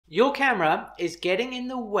Your camera is getting in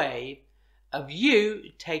the way of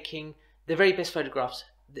you taking the very best photographs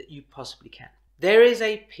that you possibly can. There is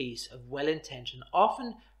a piece of well-intentioned,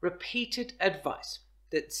 often repeated advice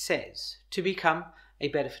that says to become a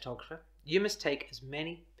better photographer, you must take as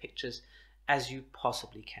many pictures as you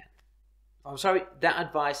possibly can. I'm sorry, that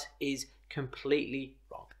advice is completely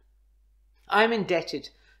wrong. I'm indebted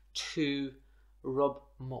to Rob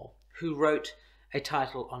Moore, who wrote a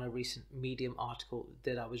title on a recent Medium article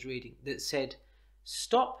that I was reading that said,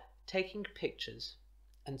 "Stop taking pictures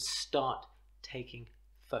and start taking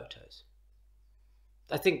photos."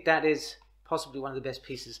 I think that is possibly one of the best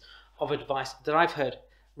pieces of advice that I've heard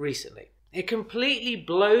recently. It completely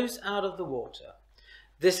blows out of the water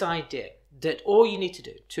this idea that all you need to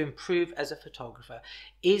do to improve as a photographer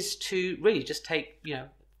is to really just take,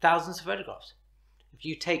 thousands of photographs. If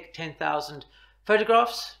you take 10,000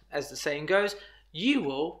 photographs, as the saying goes, you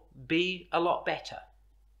will be a lot better.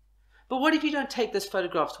 But what if you don't take those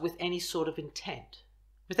photographs with any sort of intent,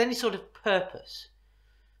 with any sort of purpose?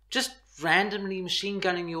 Just randomly machine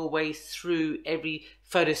gunning your way through every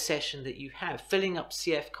photo session that you have, filling up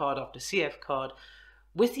CF card after CF card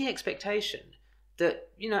with the expectation that,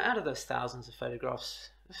 out of those thousands of photographs,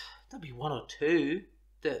 there'll be one or two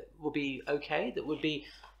that will be okay, that would be,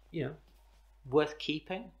 worth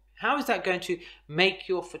keeping. How is that going to make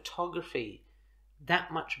your photography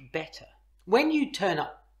that much better? When you turn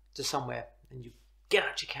up to somewhere and you get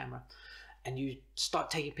out your camera and you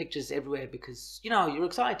start taking pictures everywhere because, you're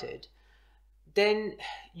excited, then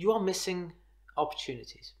you are missing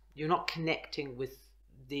opportunities. You're not connecting with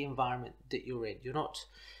the environment that you're in. You're not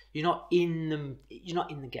in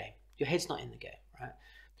the game. Your head's not in the game, right?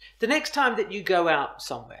 The next time that you go out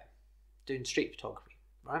somewhere doing street photography,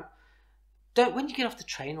 right? When you get off the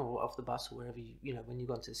train or off the bus or wherever when you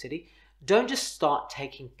go into the city, don't just start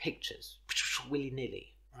taking pictures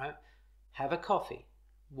willy-nilly, right? Have a coffee,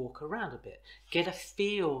 walk around a bit, get a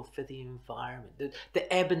feel for the environment,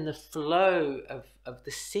 the ebb and the flow of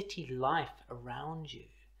the city life around you.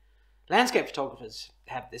 Landscape photographers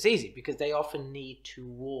have this easy because they often need to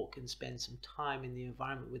walk and spend some time in the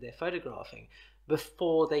environment where they're photographing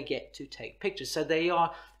before they get to take pictures. So they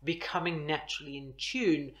are becoming naturally in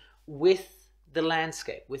tune with the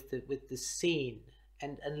landscape, with the scene,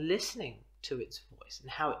 and listening to its voice and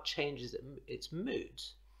how it changes its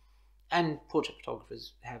moods. And portrait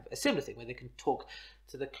photographers have a similar thing where they can talk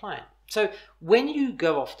to the client. So when you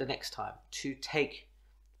go off the next time to take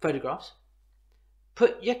photographs,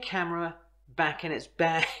 put your camera back in its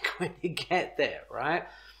bag when you get there, right?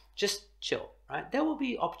 Just chill, right? There will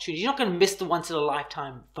be opportunities. You're not going to miss the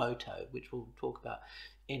once-in-a-lifetime photo, which we'll talk about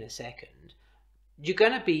in a second. You're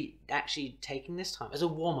going to be actually taking this time as a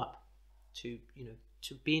warm-up to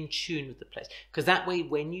be in tune with the place. Because that way,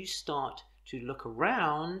 when you start to look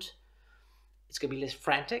around, it's going to be less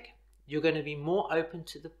frantic. You're going to be more open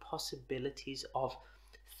to the possibilities of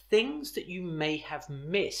things that you may have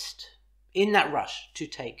missed in that rush to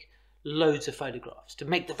take loads of photographs, to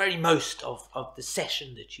make the very most of the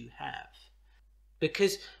session that you have.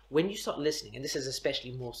 Because when you start listening, and this is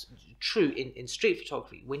especially more true in street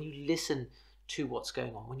photography, when you listen to what's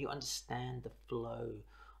going on, when you understand the flow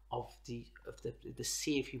of the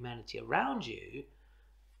sea of humanity around you,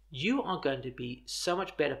 you are going to be so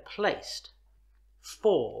much better placed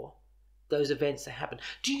for those events that happen.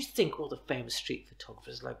 Do you think all the famous street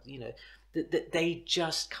photographers, that they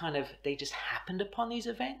just happened upon these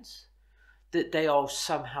events? That they are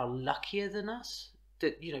somehow luckier than us?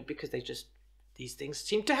 That, because these things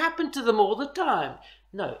seem to happen to them all the time.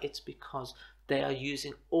 No, it's because they are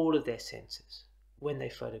using all of their senses when they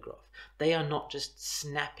photograph. They are not just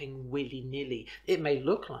snapping willy-nilly. It may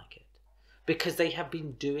look like it because they have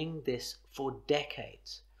been doing this for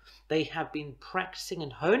decades. They have been practicing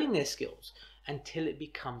and honing their skills until it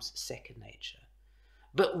becomes second nature.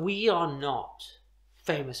 But we are not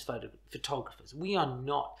famous photographers. We are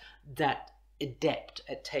not that adept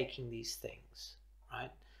at taking these things,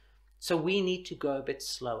 right? So we need to go a bit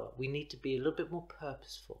slower. We need to be a little bit more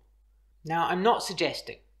purposeful. Now, I'm not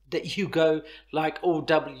suggesting that you go like old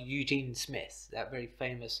W. Eugene Smith, that very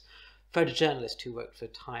famous photojournalist who worked for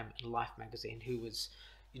Time and Life magazine, who was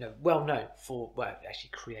well known for actually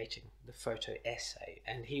creating the photo essay,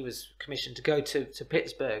 and he was commissioned to go to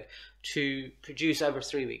Pittsburgh to produce over a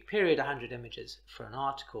 3-week period 100 images for an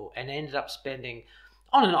article, and ended up spending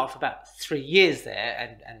on and off about 3 years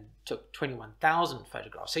there and took 21,000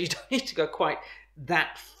 photographs. So you don't need to go quite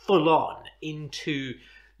that full on into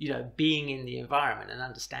being in the environment and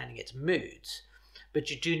understanding its moods, but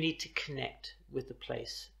you do need to connect with the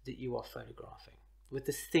place that you are photographing, with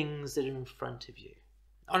the things that are in front of you.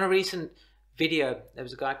 On a recent video, there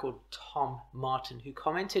was a guy called Tom Martin who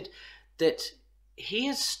commented that he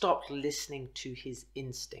has stopped listening to his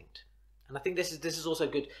instinct. And I think this is also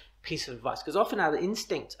a good piece of advice, because often our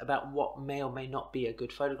instinct about what may or may not be a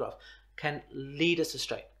good photograph can lead us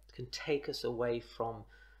astray, can take us away from,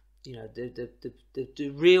 you know, the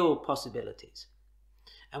real possibilities.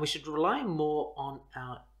 And we should rely more on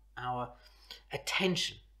our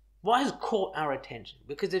attention. What has caught our attention?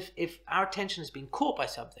 Because if our attention has been caught by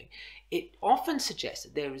something, it often suggests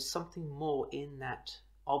that there is something more in that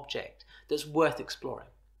object that's worth exploring.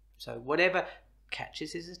 So whatever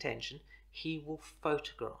catches his attention, he will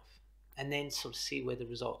photograph and then sort of see where the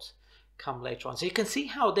results come later on. So you can see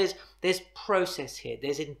how there's process here,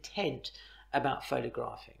 there's intent about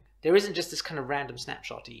photographing. There isn't just this kind of random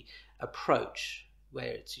snapshotty approach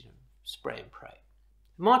where it's, you know, spray and pray.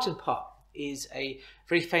 Martin Parr is a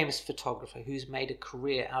very famous photographer who's made a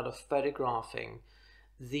career out of photographing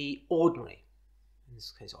the ordinary, in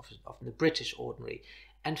this case often the British ordinary,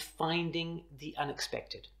 and finding the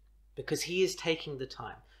unexpected, because he is taking the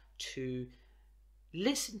time to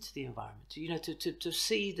listen to the environment, to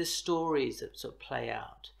see the stories that sort of play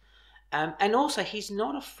out. And also he's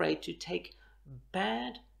not afraid to take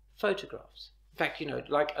bad photographs. In fact,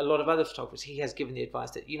 like a lot of other photographers, he has given the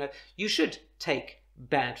advice that, you should take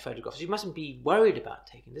bad photographs. You mustn't be worried about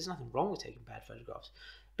taking. There's nothing wrong with taking bad photographs,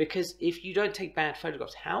 because if you don't take bad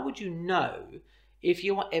photographs, how would you know if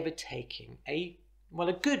you are ever taking a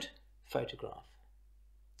good photograph?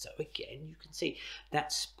 So again, you can see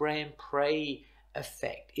that spray and pray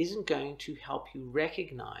effect isn't going to help you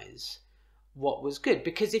recognize what was good,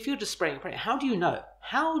 because if you're just spraying and praying, how do you know?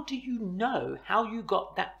 How do you know how you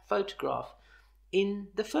got that photograph in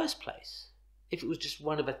the first place, if it was just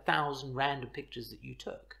one of 1,000 random pictures that you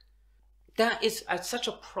took? That is such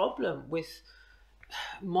a problem with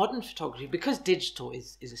modern photography, because digital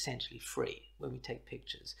is essentially free when we take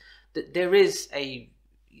pictures, that there is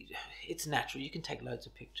it's natural. You can take loads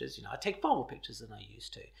of pictures. I take far more pictures than I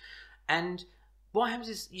used to. And what happens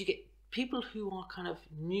is you get people who are kind of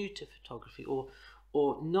new to photography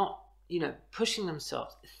or not, pushing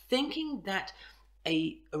themselves, thinking that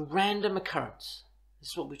a random occurrence,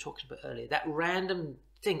 this is what we were talking about earlier, that random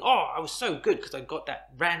thing, I was so good because I got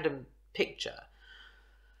that random picture,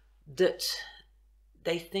 that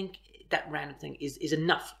they think that random thing is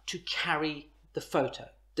enough to carry the photo.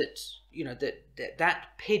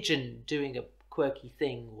 That pigeon doing a quirky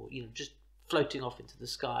thing, or just floating off into the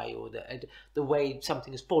sky, or the way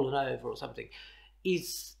something has fallen over or something,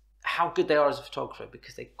 is how good they are as a photographer,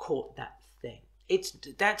 because they caught that thing.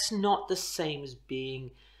 That's not the same as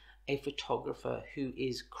being a photographer who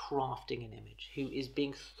is crafting an image, who is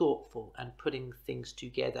being thoughtful and putting things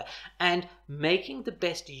together and making the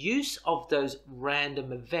best use of those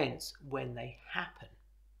random events when they happen.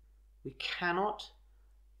 We cannot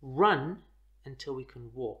run until we can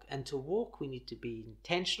walk. And to walk, we need to be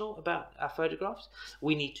intentional about our photographs.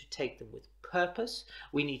 We need to take them with purpose.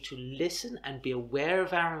 We need to listen and be aware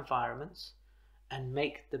of our environments and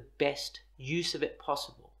make the best use of it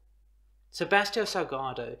possible. Sebastião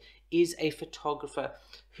Salgado is a photographer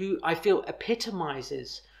who I feel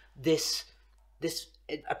epitomizes this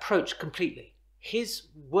approach completely. His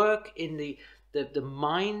work in the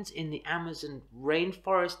mines in the Amazon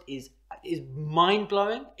rainforest is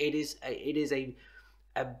mind-blowing. It is a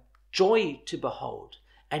joy to behold,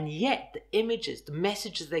 and yet the images, the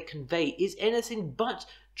messages they convey is anything but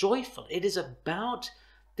joyful. It is about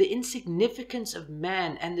the insignificance of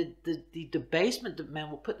man and the debasement that man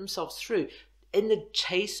will put themselves through in the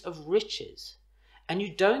chase of riches. And you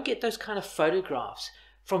don't get those kind of photographs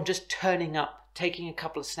from just turning up, taking a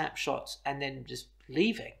couple of snapshots and then just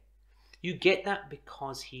leaving. You get that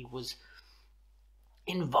because he was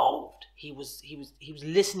involved. He was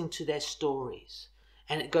listening to their stories.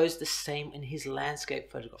 And it goes the same in his landscape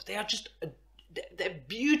photographs. They are just, they're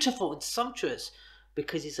beautiful and sumptuous,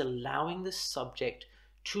 because he's allowing the subject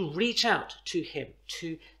to reach out to him,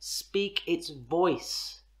 to speak its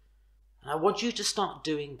voice. And I want you to start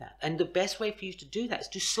doing that. And the best way for you to do that is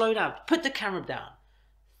to slow down, put the camera down,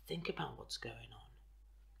 think about what's going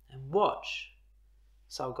on, and watch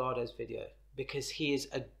Salgado's video, because he is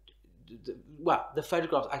the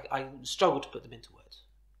photographs, I struggle to put them into words,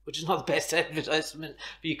 which is not the best advertisement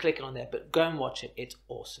for you clicking on there, but go and watch it. It's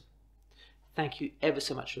awesome. Thank you ever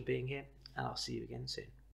so much for being here, and I'll see you again soon.